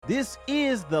This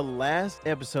is the last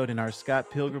episode in our Scott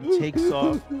Pilgrim Takes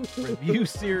Off review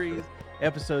series,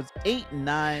 episodes 8 and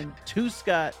 9, To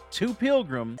Scott, To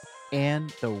Pilgrim, and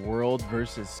The World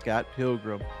versus Scott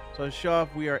Pilgrim. So,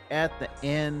 Shoff, we are at the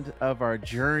end of our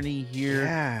journey here,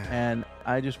 and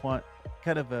I just want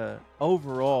kind of a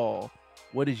overall,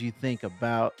 what did you think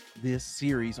about this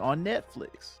series on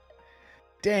Netflix?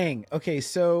 Dang. Okay,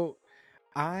 so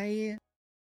I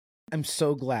am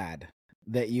so glad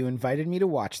that you invited me to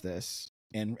watch this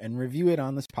and review it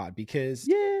on this pod, because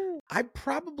I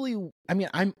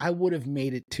would have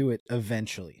made it to it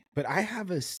eventually, but I have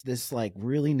this like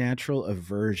really natural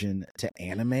aversion to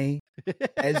anime,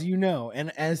 as you know,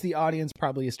 and as the audience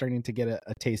probably is starting to get a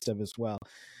taste of as well.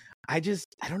 I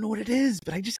don't know what it is,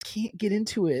 but I just can't get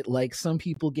into it like some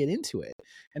people get into it.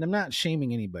 And I'm not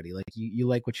shaming anybody. Like you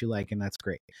like what you like, and that's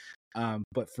great.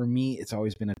 But for me, it's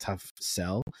always been a tough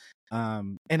sell.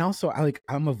 And also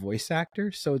I'm a voice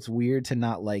actor, so it's weird to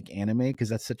not like anime because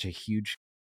that's such a huge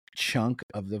chunk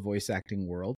of the voice acting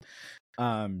world.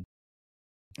 And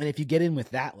if you get in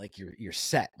with that, like you're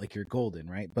set, like you're golden,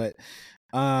 right? But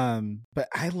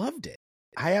I loved it.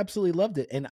 I absolutely loved it.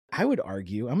 And I would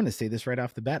argue, I'm going to say this right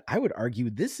off the bat, I would argue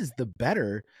this is the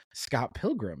better Scott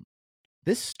Pilgrim.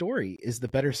 This story is the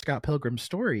better Scott Pilgrim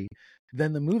story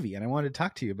than the movie. And I wanted to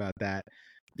talk to you about that.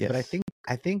 Yes. But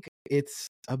I think it's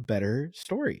a better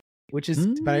story, which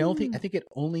is, but I think it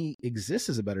only exists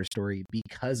as a better story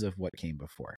because of what came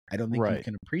before. I don't think you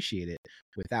can appreciate it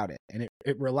without it. And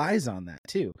it relies on that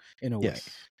too, in a way.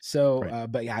 So,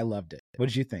 but yeah, I loved it. What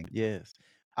did you think? Yes,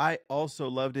 I also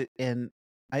loved it. And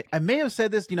I may have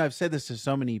said this, I've said this to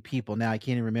so many people now, I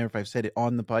can't even remember if I've said it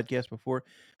on the podcast before,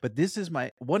 but this is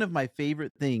one of my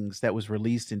favorite things that was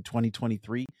released in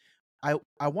 2023. I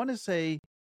want to say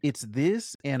it's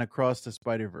this and Across the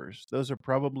Spider-Verse. Those are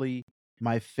probably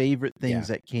my favorite things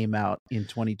that came out in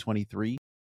 2023.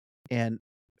 And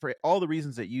for all the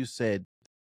reasons that you said,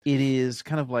 it is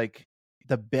kind of like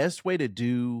the best way to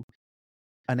do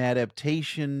an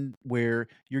adaptation where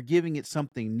you're giving it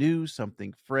something new,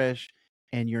 something fresh,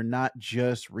 and you're not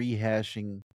just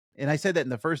rehashing. And I said that in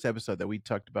the first episode that we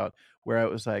talked about, where I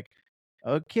was like,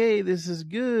 okay, this is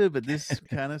good, but this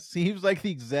kind of seems like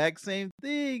the exact same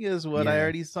thing as what I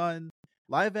already saw in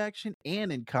live action and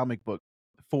in comic book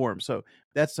form. So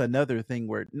that's another thing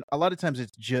where a lot of times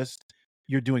it's just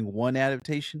you're doing one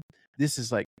adaptation. This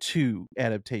is like two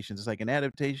adaptations. It's like an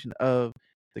adaptation of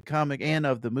the comic and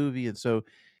of the movie. And so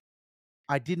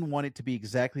I didn't want it to be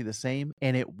exactly the same,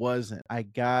 and it wasn't. I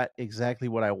got exactly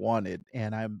what I wanted,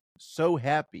 and I'm so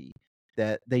happy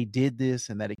that they did this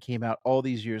and that it came out all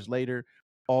these years later.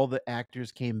 All the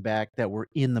actors came back that were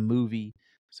in the movie.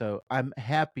 So I'm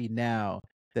happy now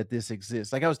that this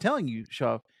exists. Like I was telling you,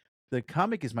 Shaw, the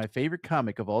comic is my favorite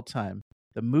comic of all time.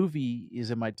 The movie is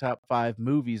in my top 5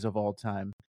 movies of all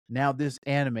time. Now this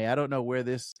anime, I don't know where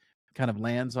this kind of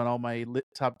lands on all my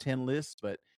top 10 lists,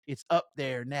 but it's up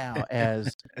there now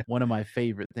as one of my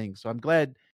favorite things. So I'm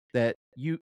glad that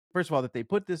first of all, that they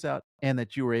put this out and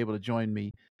that you were able to join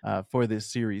me for this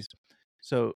series.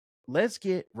 So let's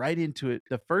get right into it.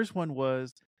 The first one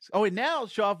was, and now,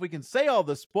 Shaw, we can say all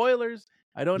the spoilers.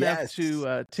 I don't have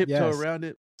to tiptoe around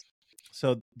it.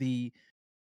 So the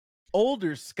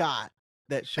older Scott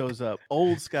that shows up,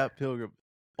 old Scott Pilgrim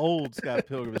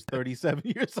is 37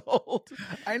 years old.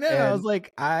 I know. I was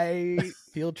like, I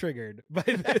feel triggered by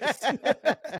this.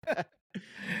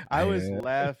 I was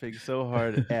laughing so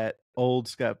hard at old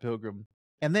Scott Pilgrim.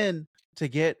 And then to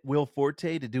get Will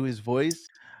Forte to do his voice,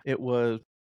 there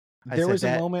was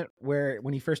a moment where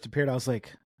when he first appeared, I was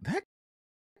like, that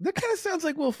kind of sounds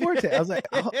like Will Forte. I was like,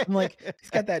 I'm like, he's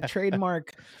got that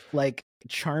trademark, like,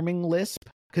 charming lisp.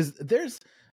 Because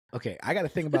I got to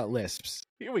think about lisps.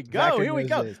 Here we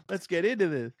go. Let's get into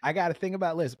this. I got to think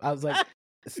about lisps. I was like,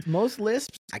 most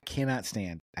lisps I cannot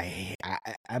stand.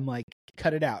 I'm like,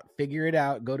 cut it out, figure it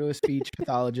out, go to a speech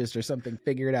pathologist or something,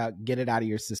 figure it out, get it out of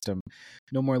your system.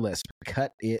 No more lisp.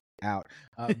 Cut it out.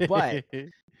 But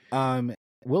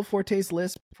Will Forte's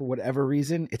lisp, for whatever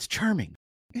reason, it's charming.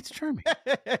 It's charming.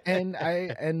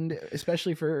 and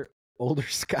especially for older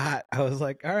Scott, I was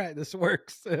like, all right, this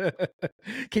works.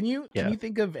 Can you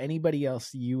think of anybody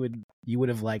else you would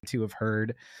have liked to have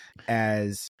heard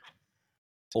as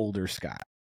older Scott?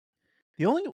 The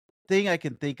only thing I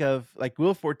can think of, like,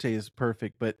 Will Forte is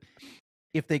perfect, but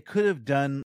if they could have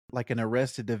done like an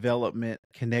Arrested Development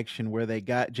connection where they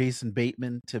got Jason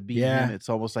Bateman to be him, it's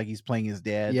almost like he's playing his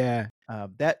dad.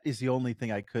 That is the only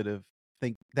thing I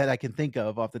can think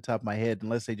of off the top of my head,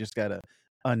 unless they just got a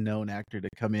unknown actor to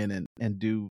come in and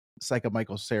do Psycho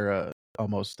Michael Cera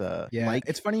almost Yeah, like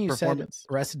it's funny you said performance.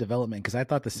 Arrested Development because I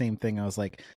thought the same thing. I was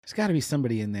like, there's got to be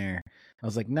somebody in there. I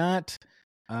was like, not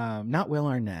Will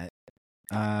Arnett,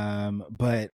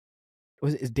 but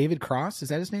is David Cross? Is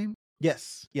that his name?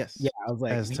 Yes, Yeah, yes, I was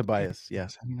like, as maybe David Tobias. Yeah,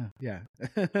 Cross. I don't know.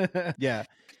 Yeah, yeah.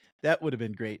 That would have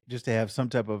been great just to have some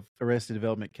type of Arrested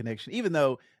Development connection, even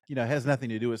though, it has nothing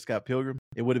to do with Scott Pilgrim.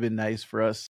 It would have been nice for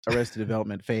us Arrested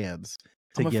Development fans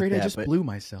to I'm get afraid I that. just But blew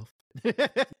myself.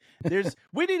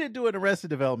 we need to do an Arrested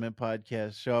Development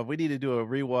podcast, Shaw. We need to do a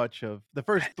rewatch of the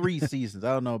first 3 seasons.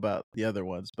 I don't know about the other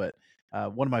ones, but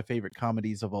one of my favorite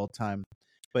comedies of all time.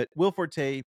 But Will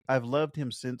Forte, I've loved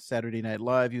him since Saturday Night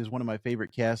Live. He was one of my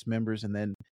favorite cast members, and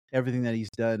then everything that he's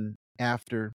done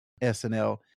after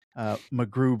SNL,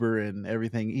 MacGruber and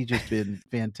everything, he's just been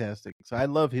fantastic. So I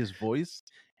love his voice,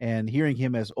 and hearing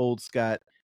him as old Scott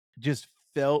just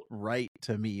felt right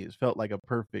to me. It felt like a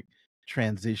perfect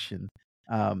transition.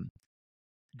 Um,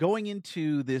 Going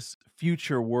into this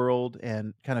future world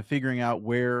and kind of figuring out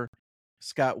where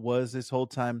Scott was this whole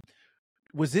time,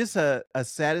 was this a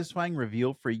satisfying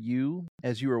reveal for you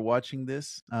as you were watching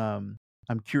this? I'm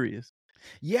curious.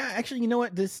 Yeah, actually, you know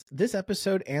what? This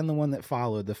episode and the one that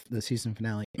followed the season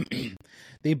finale,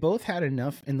 they both had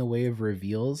enough in the way of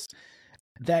reveals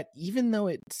that even though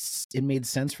it made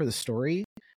sense for the story,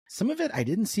 some of it I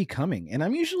didn't see coming. And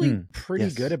I'm usually pretty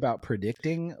Yes. good about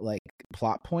predicting like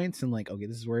plot points and like, okay,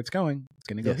 this is where it's going. It's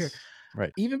going to go here. Yes.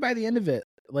 Right. Even by the end of it,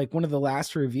 like one of the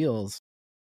last reveals,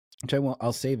 which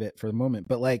I'll save it for the moment,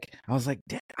 but like I was like,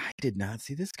 I did not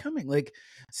see this coming. Like,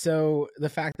 so the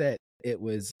fact that it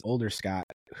was older Scott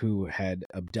who had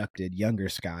abducted younger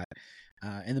Scott,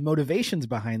 and the motivations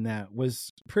behind that was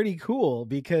pretty cool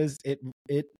because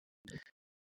it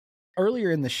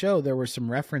earlier in the show there were some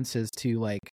references to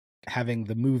like having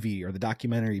the movie or the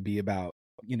documentary be about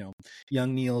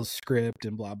young Neil's script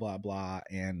and blah blah blah,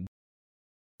 and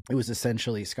it was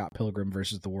essentially Scott Pilgrim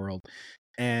versus the world,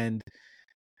 and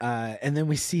then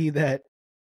we see that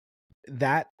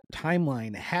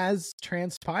timeline has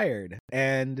transpired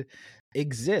and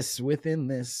exists within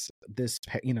this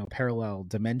parallel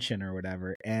dimension or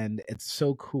whatever, and it's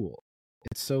so cool.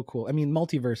 It's so cool. I mean,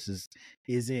 multiverses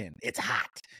is in. It's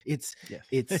hot. It's Yes.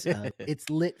 it's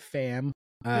lit, fam.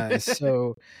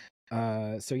 So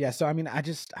yeah. So I mean, I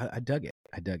dug it.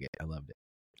 I dug it. I loved it.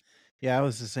 Yeah, I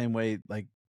was the same way. Like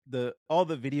all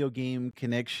the video game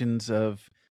connections of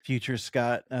Future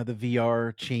Scott, the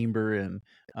VR chamber, and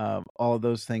all of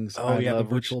those things. Oh I yeah, love.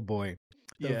 the virtual boy.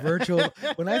 The Yeah. virtual.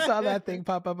 When I saw that thing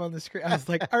pop up on the screen, I was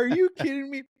like, "Are you kidding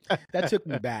me?" That took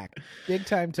me back. Big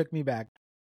time took me back.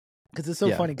 Because it's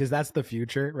so funny because that's the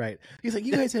future, right? He's like,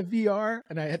 you guys have VR?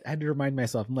 And I had to remind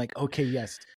myself. I'm like, okay,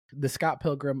 yes, the Scott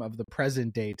Pilgrim of the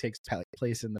present day takes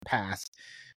place in the past.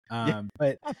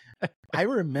 But I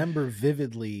remember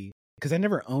vividly, because I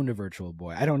never owned a Virtual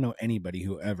Boy. I don't know anybody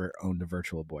who ever owned a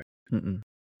Virtual Boy. Mm-mm.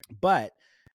 But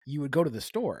you would go to the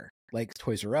store, like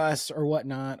Toys R Us or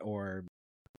whatnot, or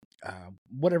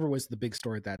whatever was the big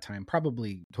store at that time,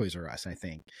 probably Toys R Us, I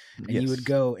think. And you would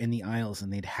go in the aisles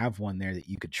and they'd have one there that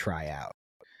you could try out.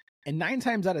 And 9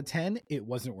 times out of 10, it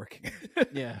wasn't working.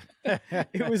 Yeah.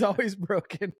 It was always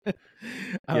broken.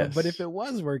 But if it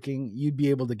was working, you'd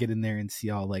be able to get in there and see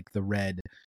all like the red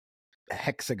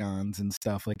hexagons and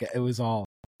stuff. Like it was all,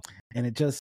 and it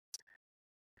just,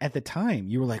 at the time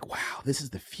you were like, wow, this is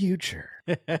the future.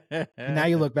 Now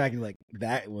you look back and you're like,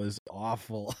 that was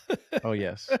awful. Oh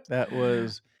yes,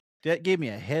 that gave me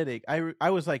a headache. I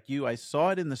was like you. I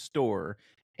saw it in the store,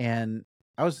 and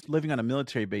I was living on a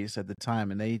military base at the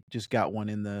time, and they just got one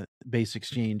in the base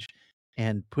exchange,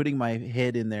 and putting my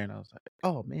head in there, and I was like,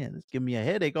 oh man, it's giving me a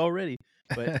headache already.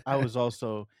 But I was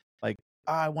also like,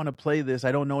 I want to play this.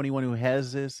 I don't know anyone who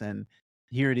has this, and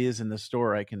here it is in the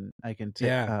store. I can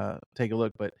take a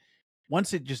look. But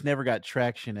once it just never got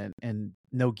traction, and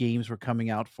no games were coming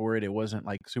out for it, it wasn't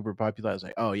like super popular. I was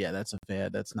like, oh yeah, that's a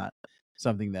fad. That's not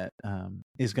something that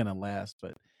is gonna last.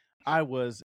 But I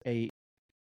was a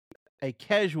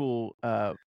casual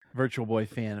Virtual Boy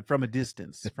fan from a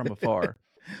distance, from afar.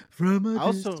 From a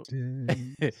Also,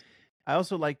 distance. I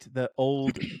also liked the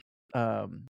old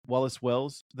Wallace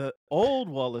Wells. The old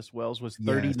Wallace Wells was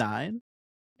 39,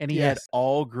 and he had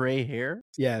all gray hair.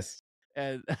 Yes.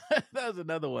 And that was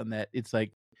another one that it's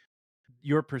like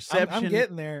your perception. I'm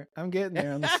getting there. I'm getting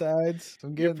there on the sides.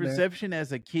 I'm getting your perception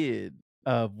as a kid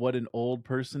of what an old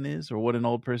person is, or what an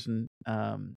old person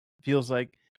feels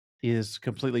like, is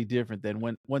completely different than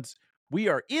once we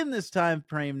are in this time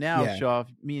frame now, Shaw,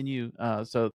 me and you.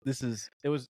 So it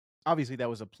was obviously that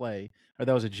was a play or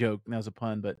that was a joke, and that was a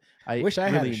pun, but I Wish I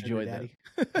had a really sugar enjoyed daddy.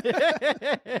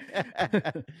 that.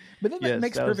 But then that Yes,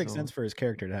 makes that was perfect sense for his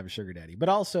character to have a sugar daddy. But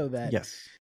also that yes.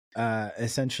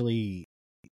 essentially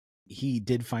he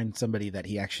did find somebody that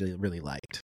he actually really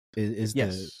liked. Is the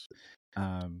Yes.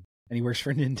 and he works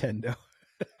for Nintendo.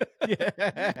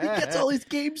 Yeah. He gets all his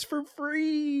games for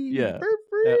free. Yeah. For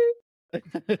free.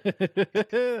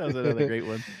 That was another great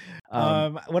one.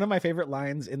 One of my favorite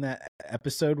lines in that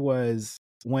episode was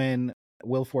when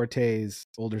Will Forte's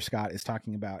older Scott is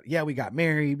talking about, yeah, we got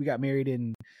married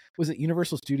in, was it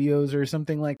Universal Studios or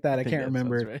something like that? I think can't that sounds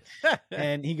remember. right.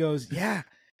 And he goes, yeah.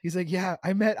 He's like, yeah,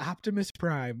 I met Optimus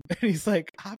Prime. And he's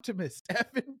like, Optimus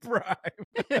effing Prime.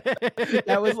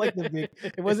 That was like the big,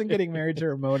 it wasn't getting married to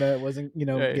Ramona. It wasn't,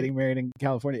 Right. getting married in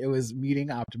California. It was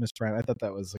meeting Optimus Prime. I thought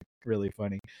that was like really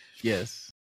funny. Yes.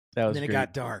 That was And then great. it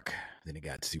got dark. Then it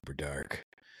got super dark.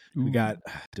 Ooh. We got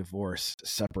divorce,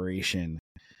 separation,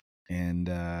 and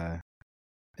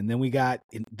then we got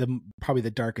probably the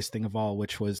darkest thing of all,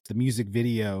 which was the music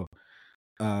video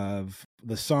of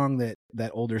the song that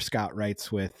older Scott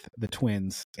writes with the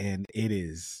twins, and it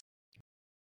is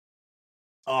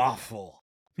awful.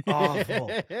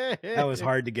 That was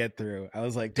hard to get through. I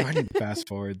was like, do I need to fast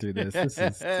forward through this?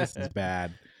 This is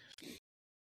bad.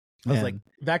 I was like,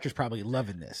 Vactor's probably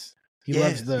loving this. He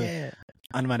loves the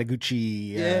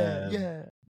Anamanaguchi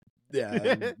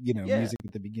music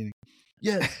at the beginning.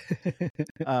 Yeah.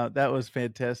 That was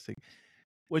fantastic.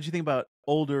 What'd you think about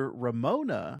older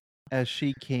Ramona as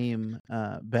she came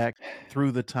back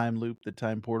through the time loop, the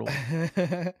time portal?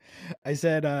 I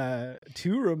said,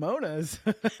 two Ramonas.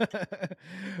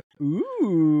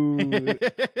 Ooh.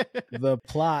 The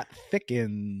plot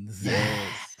thickens. Yes.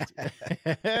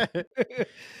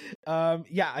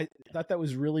 I thought that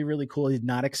was really, really cool. I did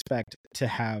not expect to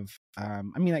have, I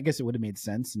guess it would have made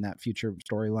sense in that future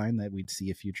storyline that we'd see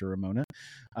a future Ramona.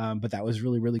 But that was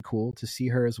really, really cool to see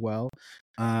her as well.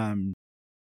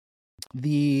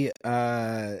 The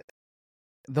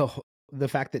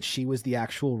fact that she was the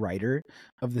actual writer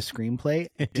of the screenplay,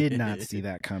 did not see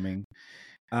that coming.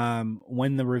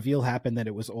 When the reveal happened that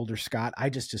it was older Scott, I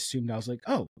just assumed, I was like,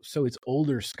 oh, so it's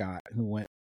older Scott who went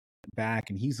back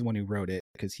and he's the one who wrote it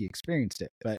because he experienced it.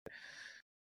 But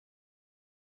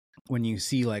when you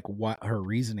see like what her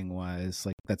reasoning was,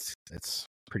 like that's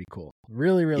pretty cool.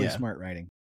 Really, really smart writing.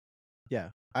 Yeah,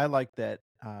 I liked that.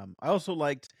 I also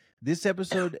liked this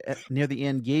episode near the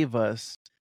end gave us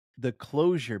the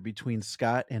closure between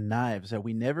Scott and Knives that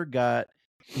we never got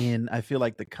in, I feel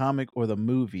like, the comic or the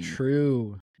movie.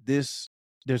 True. There's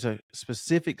a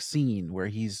specific scene where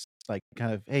he's like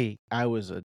kind of, hey, I was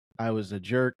a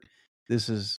jerk. This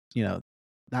is, not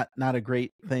a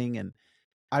great thing. And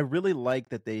I really like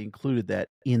that they included that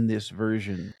in this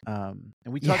version. And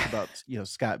we talked about,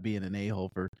 Scott being an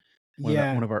a-hole for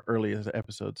one of our earliest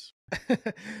episodes.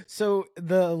 So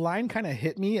the line kind of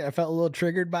hit me. I felt a little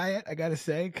triggered by it, I gotta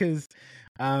say, because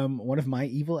one of my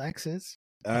evil exes.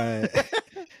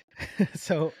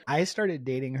 So I started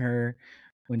dating her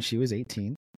when she was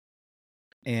 18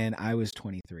 and I was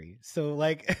 23. So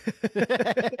like,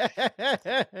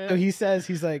 so he says,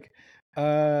 he's like,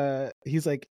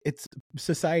 it's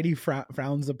society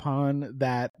frowns upon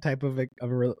that type of a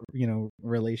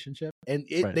relationship, and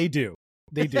they do.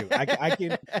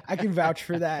 I can vouch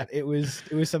for that. It was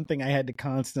something I had to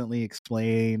constantly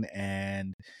explain,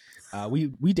 and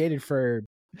we dated for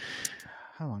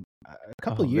how long? A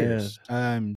couple of years.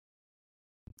 Man.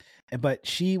 But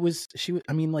she was,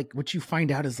 like, what you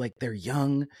find out is like they're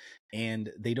young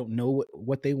and they don't know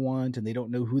what they want and they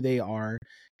don't know who they are.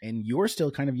 And you're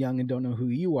still kind of young and don't know who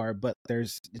you are, but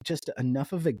there's just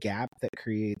enough of a gap that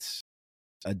creates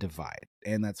a divide.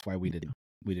 And that's why we didn't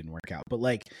work out. But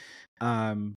like,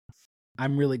 I'm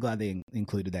really glad they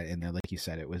included that in there. Like you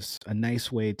said, it was a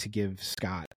nice way to give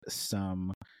Scott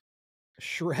some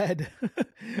shred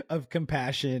of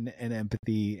compassion and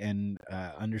empathy and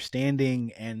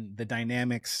understanding and the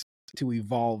dynamics to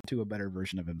evolve to a better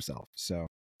version of himself. So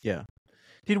yeah.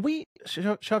 Did we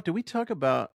talk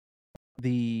about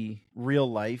the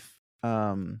real life?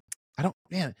 Like I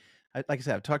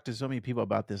said, I've talked to so many people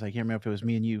about this. I can't remember if it was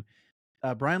me and you.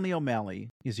 Brian Lee O'Malley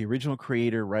is the original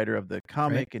creator, writer of the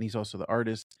comic, right? And he's also the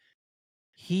artist.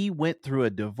 He went through a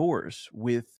divorce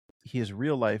with his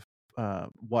real life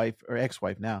wife or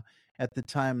ex-wife now at the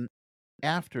time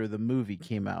after the movie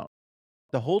came out.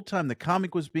 The whole time the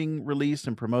comic was being released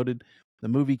and promoted, the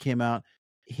movie came out,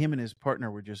 him and his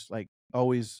partner were just like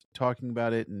always talking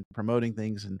about it and promoting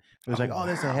things, and it was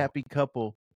that's a happy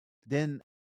couple. Then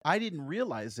I didn't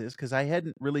realize this because I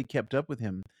hadn't really kept up with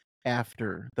him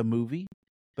after the movie,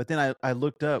 but then I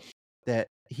looked up that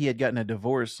he had gotten a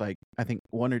divorce, like, I think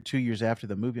 1 or 2 years after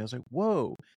the movie. I was like,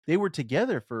 "Whoa, they were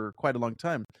together for quite a long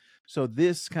time." So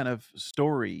this kind of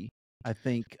story, I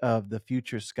think, of the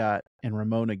future Scott and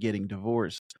Ramona getting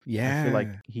divorced, I feel like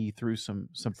Yeah. he threw some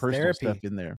It's personal stuff therapy.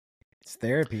 in there. It's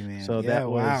therapy, man. So Yeah, that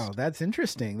was wow. That's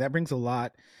interesting. That brings a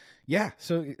lot. Yeah,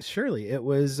 so surely it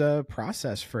was a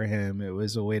process for him. It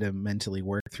was a way to mentally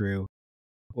work through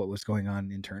what was going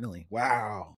on internally.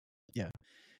 Wow. yeah.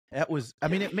 That was, I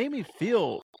mean, it made me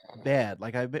feel bad.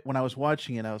 Like, when I was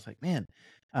watching it, I was like, "Man,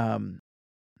 um,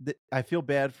 I feel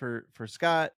bad for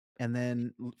Scott," and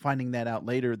then finding that out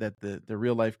later that the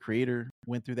real life creator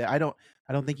went through that. I don't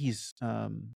think he's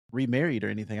remarried or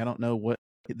anything. I don't know what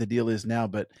the deal is now,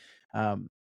 but um,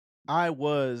 I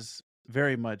was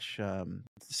very much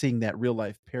seeing that real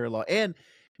life parallel. And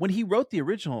when he wrote the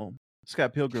original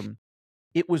Scott Pilgrim,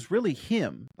 it was really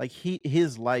him, like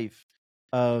his life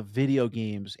of video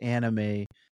games, anime,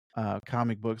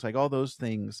 comic books, like all those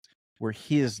things were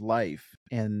his life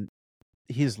and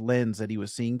his lens that he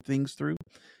was seeing things through.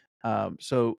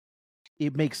 So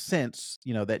it makes sense,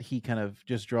 that he kind of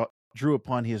just drew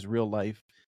upon his real life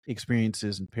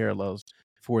experiences and parallels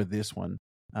for this one.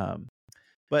 Um,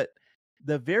 but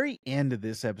the very end of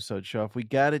this episode, Shoff, we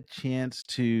got a chance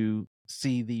to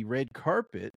see the red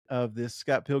carpet of this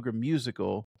Scott Pilgrim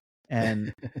musical.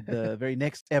 And the very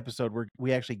next episode,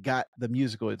 we actually got the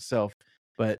musical itself.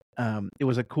 But it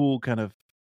was a cool kind of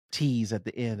tease at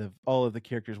the end of all of the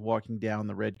characters walking down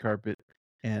the red carpet.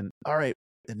 And all right,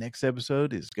 the next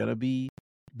episode is going to be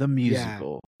the Yeah.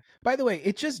 musical. By the way,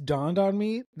 it just dawned on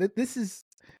me that this is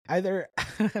either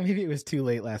maybe it was too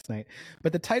late last night,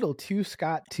 but the title "To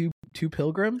Scott, to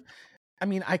Pilgrim." I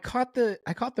mean, I caught the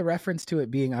reference to it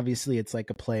being, obviously it's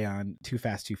like a play on Too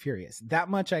Fast, Too Furious. That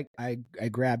much I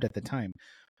grabbed at the time,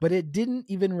 but it didn't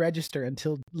even register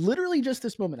until literally just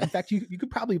this moment. In fact, you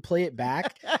could probably play it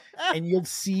back and you'd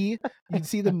see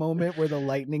the moment where the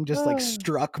lightning just like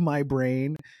struck my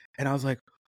brain, and I was like,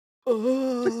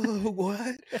 "Oh,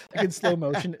 what?" Like in slow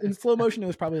motion. In slow motion, it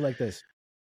was probably like this.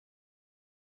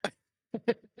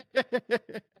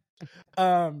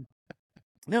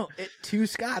 No, two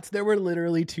Scots. There were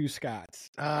literally two Scots.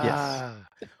 Yes.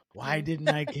 Why didn't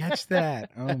I catch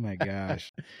that? Oh my gosh.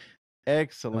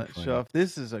 Excellent, So funny. Shuff.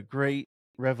 This is a great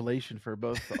revelation for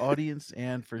both the audience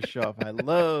and for Shuff. I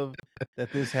love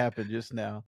that this happened just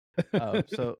now.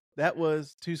 So that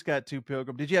was Two Scott, Two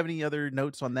Pilgrim. Did you have any other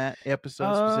notes on that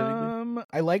episode specifically?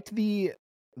 I liked the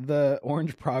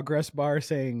orange progress bar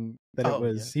saying that it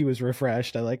was he was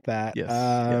refreshed. I like that. Yes.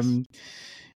 Yes.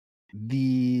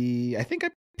 I think I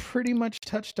pretty much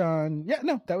touched on. Yeah,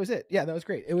 no, that was it. Yeah, that was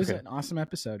great. It was an awesome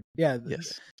episode. Yeah.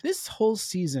 Yes. This whole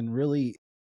season really.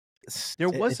 There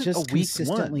wasn't just a week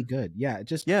consistently one. good. Yeah, it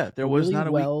just there was really not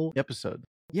a weak episode.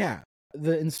 Yeah,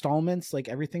 the installments, like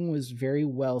everything was very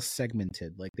well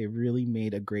segmented. Like they really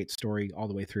made a great story all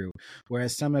the way through.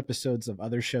 Whereas some episodes of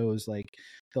other shows, like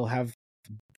they'll have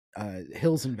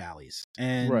hills and valleys,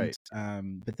 and right.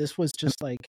 But this was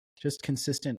just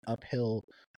consistent uphill,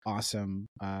 awesome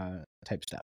type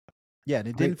stuff. Yeah, and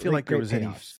it didn't feel like there was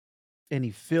payoffs.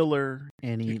 any filler,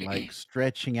 any like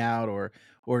stretching out or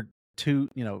two,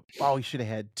 we should have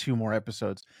had 2 more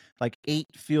episodes. Like 8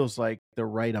 feels like the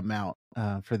right amount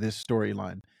for this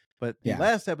storyline. But the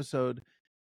last episode,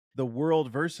 the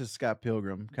world versus Scott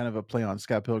Pilgrim, kind of a play on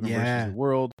Scott Pilgrim versus the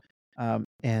world.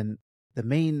 And the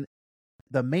main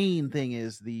thing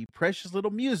is the precious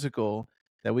little musical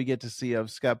that we get to see of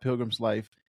Scott Pilgrim's life,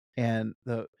 and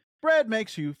the bread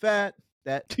makes you fat.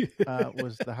 That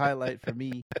was the highlight for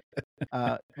me.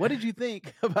 What did you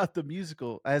think about the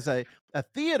musical as a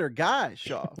theater guy,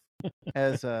 Shaw?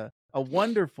 As a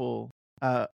wonderful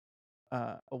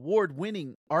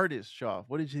award-winning artist, Shaw.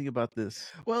 What did you think about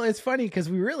this? Well, it's funny because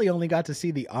we really only got to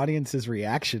see the audience's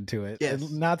reaction to it,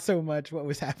 and not so much what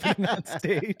was happening on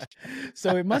stage.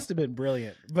 So it must have been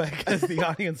brilliant, because the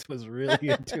audience was really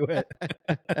into it.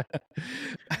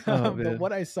 But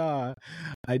what I saw,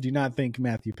 I do not think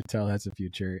Matthew Patel has a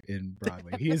future in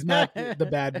Broadway. He is not the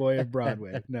bad boy of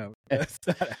Broadway. No, that's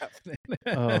not happening.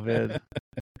 Oh man,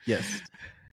 yes.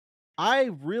 I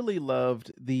really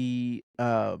loved the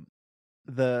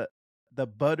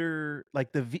butter,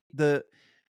 like the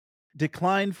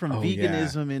decline from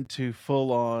veganism into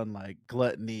full on like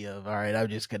gluttony of, all right, I'm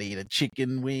just gonna eat a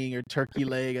chicken wing or turkey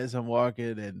leg as I'm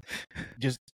walking, and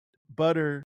just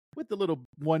butter with the little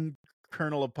one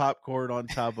kernel of popcorn on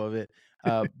top of it.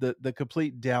 The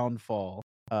complete downfall.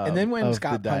 And then when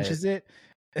Scott punches it,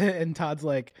 and Todd's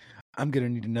like, I'm gonna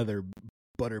need another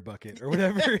butter bucket or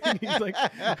whatever. And he's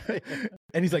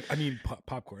like, I mean,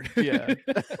 popcorn. Yeah.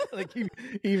 Like he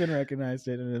even recognized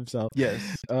it in himself.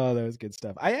 Yes. Oh, that was good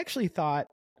stuff. I actually thought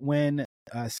when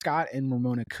Scott and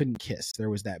Ramona couldn't kiss, there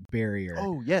was that barrier.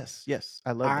 Oh, yes.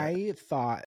 I love that. I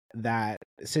thought that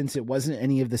since it wasn't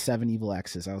any of the 7 evil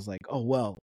exes, I was like, oh,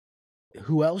 well,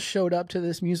 who else showed up to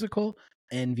this musical?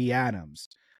 Envy Adams.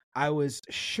 I was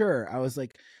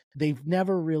like, they've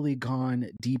never really gone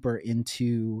deeper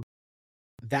into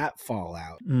that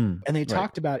fallout. And they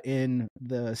talked about in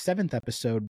the 7th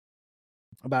episode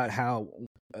about how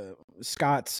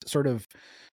Scott's sort of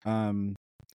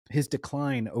his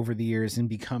decline over the years in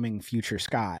becoming future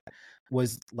Scott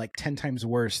was like 10 times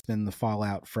worse than the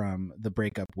fallout from the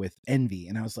breakup with Envy.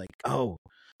 And I was like, oh,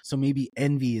 so maybe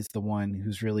Envy is the one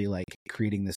who's really like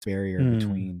creating this barrier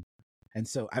between. And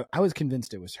so I was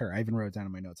convinced it was her. I even wrote it down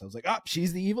in my notes. I was like, oh,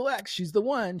 she's the evil ex. She's the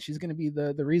one. She's going to be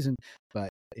the reason. But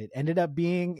it ended up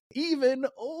being even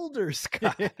older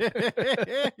Scott,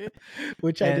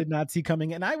 which I did not see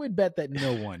coming. And I would bet that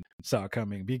no one saw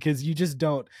coming, because you just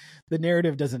don't, the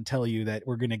narrative doesn't tell you that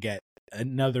we're going to get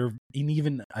an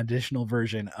even additional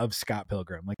version of Scott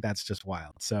Pilgrim. Like, that's just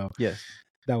wild. So yes,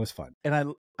 that was fun.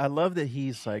 And I love that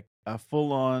he's like a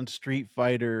full-on Street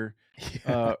Fighter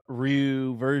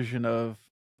Ryu version of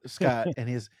Scott. And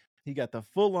he got the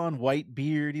full-on white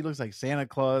beard. He looks like Santa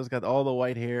Claus, got all the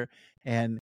white hair.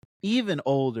 And even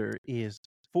older is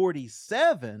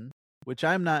 47, which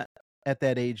I'm not at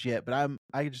that age yet, but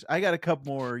I got a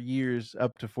couple more years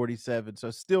up to 47, so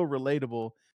still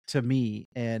relatable to me.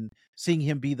 And seeing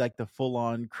him be like the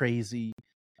full-on crazy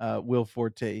Will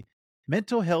Forte.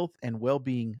 Mental health and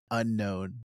well-being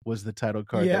unknown was the title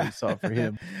card that we saw for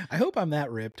him. I hope I'm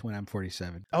that ripped when I'm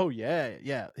 47. Oh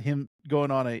yeah. Him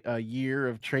going on a year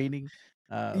of training.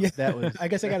 That was. I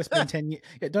guess I got to spend 10 years.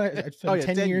 Don't I spend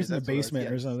 10 years in the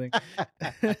basement or something?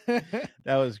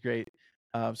 That was great.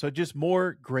 So just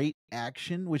more great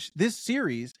action. Which this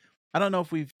series, I don't know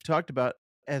if we've talked about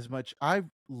as much. I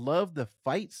love the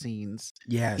fight scenes.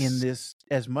 In this,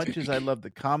 as much as I love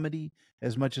the comedy,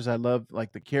 as much as I love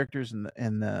like the characters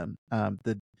and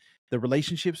the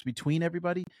relationships between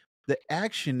everybody, the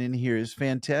action in here is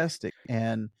fantastic,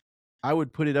 and I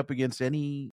would put it up against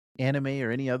any anime or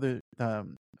any other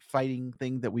fighting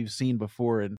thing that we've seen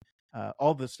before. And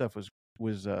all this stuff was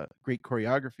great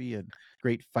choreography and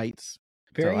great fights.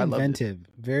 Very inventive,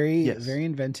 very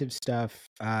inventive stuff.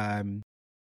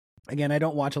 Again, I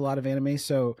don't watch a lot of anime,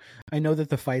 so I know that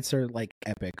the fights are like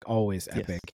epic, always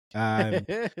epic.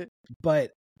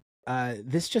 But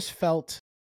this just felt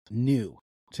new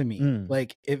to me.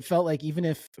 Like, it felt like, even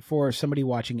if for somebody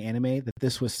watching anime, that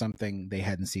this was something they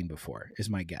hadn't seen before, is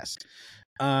my guess.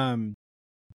 And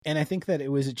I think that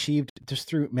it was achieved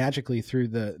just magically through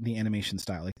the animation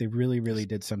style. Like, they really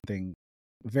did something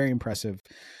very impressive.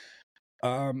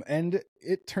 And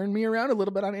it turned me around a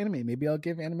little bit on anime. Maybe I'll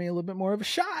give anime a little bit more of a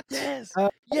shot. Yes.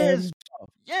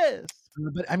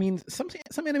 But I mean, some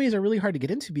animes are really hard to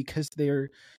get into because they're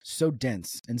so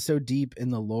dense and so deep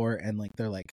in the lore, and like they're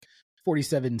like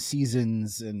 47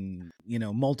 seasons and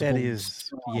multiple. That is,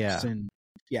 and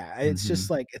it's just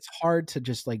like, it's hard to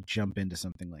just like jump into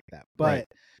something like that. But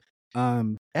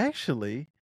actually,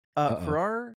 for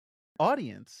our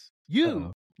audience,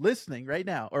 listening right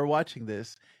now or watching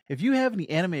this, if you have any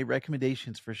anime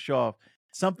recommendations for Shaw,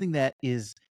 something that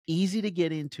is easy to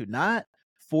get into, not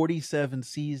 47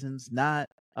 seasons, not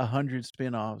 100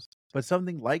 spinoffs, but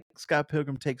something like Scott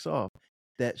Pilgrim Takes Off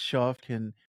that Shaw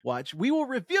can watch, we will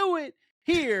review it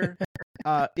here.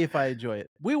 If I enjoy it,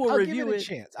 we will review it.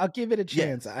 I'll give it a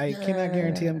chance. I cannot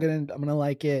guarantee I'm gonna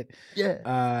like it.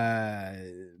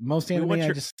 Most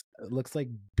anime just looks like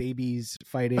babies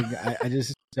fighting. I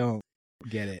just don't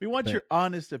get it. We want your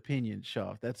honest opinion,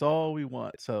 Shaw. That's all we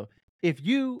want. So if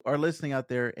you are listening out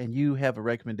there and you have a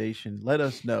recommendation, let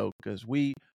us know, because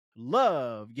we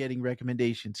love getting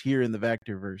recommendations here in the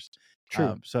Vectorverse.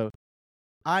 True. So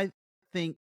I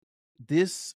think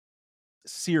this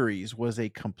series was a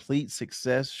complete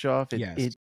success, Shaw.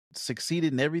 It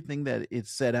succeeded in everything that it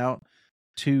set out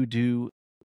to do,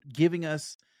 giving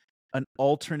us an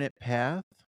alternate path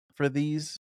for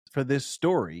this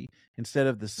story, instead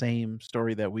of the same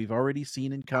story that we've already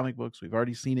seen in comic books. We've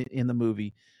already seen it in the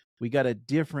movie. We got a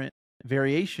different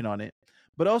variation on it,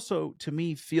 but also to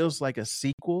me feels like a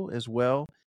sequel as well,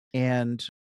 and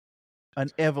an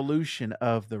evolution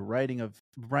of the writing of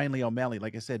Brian Lee O'Malley.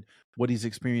 Like I said, what he's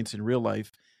experienced in real life,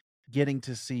 getting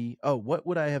to see, what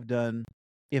would I have done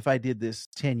if I did this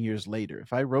 10 years later?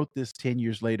 If I wrote this 10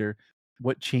 years later,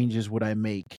 what changes would I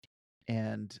make?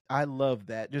 And I love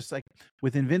that. Just like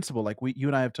with Invincible, like you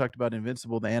and I have talked about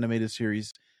Invincible, the animated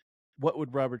series, what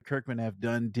would Robert Kirkman have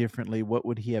done differently? What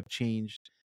would he have changed?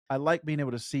 I like being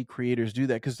able to see creators do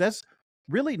that because that's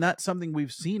really not something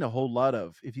we've seen a whole lot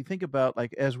of. If you think about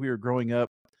like as we were growing up,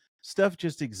 stuff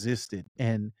just existed,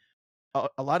 and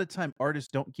a lot of time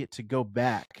artists don't get to go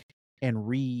back and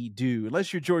redo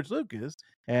unless you're George Lucas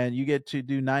and you get to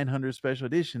do 900 special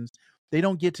editions. They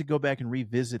don't get to go back and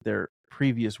revisit their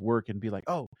previous work and be like,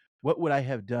 oh, what would I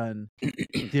have done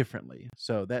differently?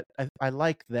 So that I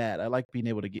like that. I like being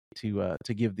able to get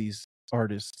to give these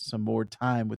artists some more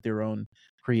time with their own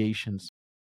creations.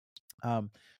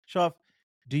 Shoff,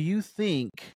 do you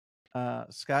think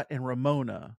Scott and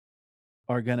Ramona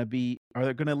are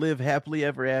they gonna live happily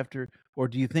ever after, or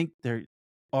do you think they're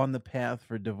on the path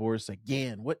for divorce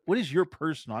again? What is your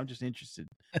personal? I'm just interested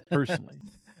personally.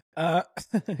 uh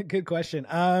Good question.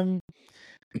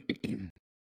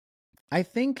 I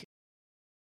think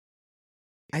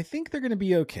they're going to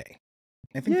be okay.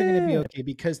 I think they're going to be okay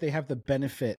because they have the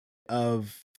benefit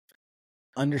of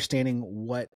understanding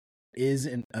what is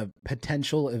a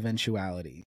potential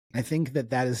eventuality. I think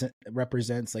that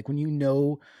represents like when you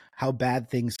know how bad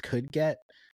things could get,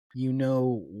 you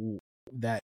know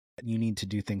that you need to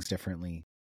do things differently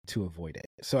to avoid it.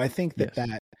 So I think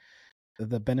that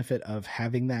the benefit of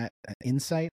having that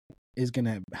insight is going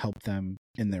to help them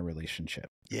in their relationship.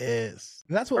 Yes.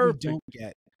 That's what we don't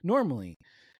get normally.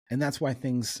 And that's why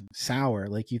things sour.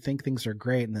 Like you think things are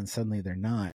great and then suddenly they're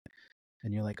not.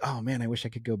 And you're like, oh man, I wish I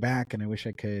could go back and I wish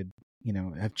I could,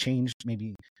 have changed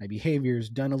maybe my behaviors,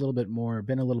 done a little bit more,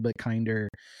 been a little bit kinder,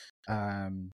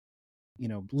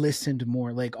 listened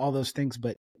more, like all those things,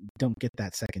 but don't get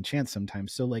that second chance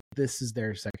sometimes. So like this is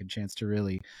their second chance to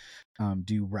really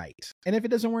do right. And if it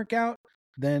doesn't work out,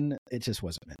 then it just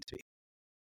wasn't meant to be.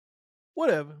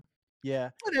 Whatever. Yeah.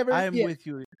 Whatever. I am with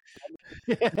you.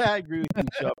 I agree with you,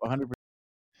 Chuck, 100%.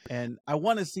 And I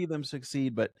want to see them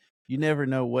succeed, but you never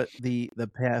know what the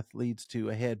path leads to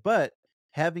ahead. But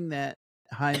having that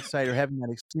hindsight or having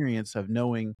that experience of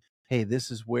knowing, hey,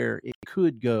 this is where it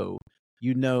could go,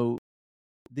 you can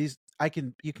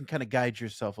kind of guide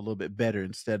yourself a little bit better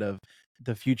instead of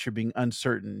the future being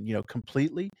uncertain,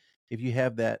 completely. If you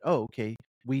have that, oh, okay,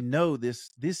 we know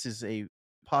this is a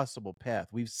possible path.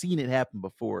 We've seen it happen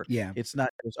before. Yeah. It's not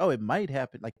just, oh, it might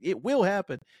happen. Like it will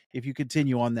happen if you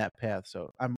continue on that path.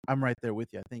 So I'm right there with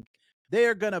you. I think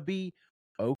they're gonna be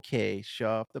okay,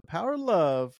 Shaw. The power of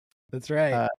love. That's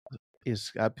right. Is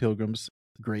Scott Pilgrim's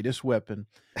greatest weapon.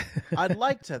 I'd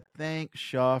like to thank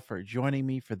Shaw for joining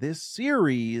me for this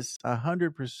series.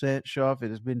 100%, Shaw. It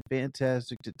has been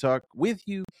fantastic to talk with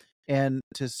you and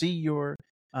to see your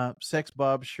Sex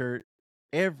Bob shirt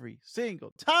every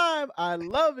single time. I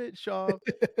love it, Shaw.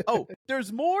 Oh,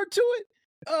 there's more to it.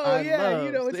 Oh,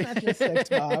 it's not just Sex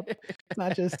Bob. It's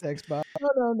not just Sex Bob.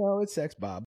 No, it's Sex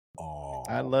Bob. Oh.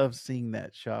 I love seeing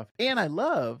that, Shaw. And I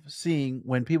love seeing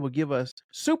when people give us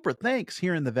super thanks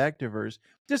here in the Vectorverse.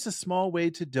 Just a small way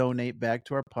to donate back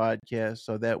to our podcast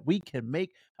so that we can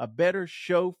make a better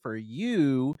show for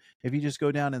you. If you just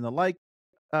go down in the like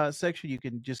section, you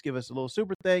can just give us a little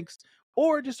super thanks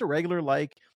or just a regular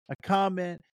like, a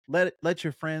comment. Let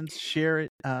your friends share it.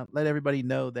 Let everybody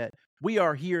know that we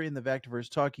are here in the Vectorverse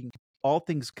talking all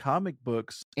things comic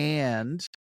books and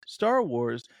Star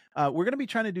Wars. We're going to be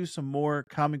trying to do some more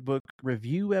comic book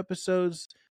review episodes.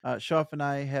 Shoff and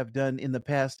I have done in the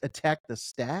past Attack the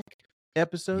Stack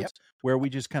episodes where we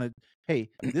just kind of, hey,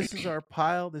 this is our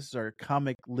pile, this is our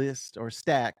comic list or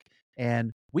stack,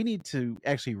 and we need to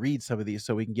actually read some of these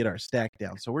so we can get our stack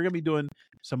down. So we're going to be doing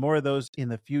some more of those in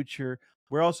the future.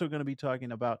 We're also going to be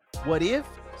talking about What If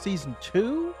Season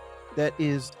 2 that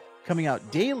is coming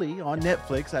out daily on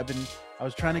Netflix. I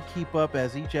was trying to keep up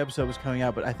as each episode was coming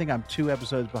out, but I think I'm 2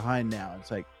 episodes behind now. It's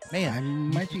like, man, I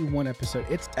might be 1 episode.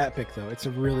 It's epic though. It's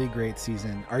a really great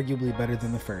season, arguably better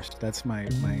than the first. That's my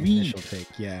initial take.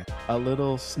 Yeah, a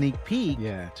little sneak peek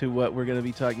to what we're going to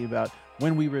be talking about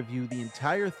when we review the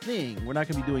entire thing. We're not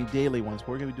going to be doing daily ones, but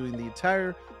we're going to be doing the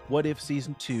entire What If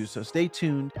Season 2. So stay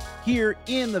tuned here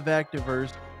in the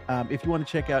Vectorverse. If you want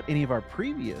to check out any of our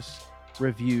previous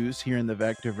reviews here in the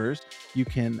Vectorverse, you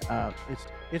can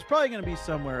it's probably going to be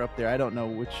somewhere up there. I don't know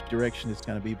which direction it's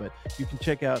going to be, but you can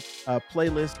check out a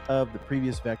playlist of the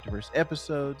previous Vectorverse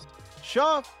episodes.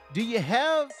 Shaw, do you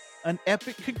have an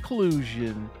epic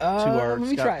conclusion to our let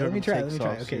me try.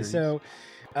 Okay, series? So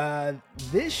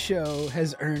this show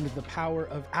has earned the power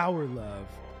of our love,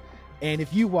 and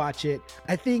if you watch it,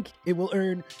 I think it will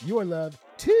earn your love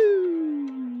too.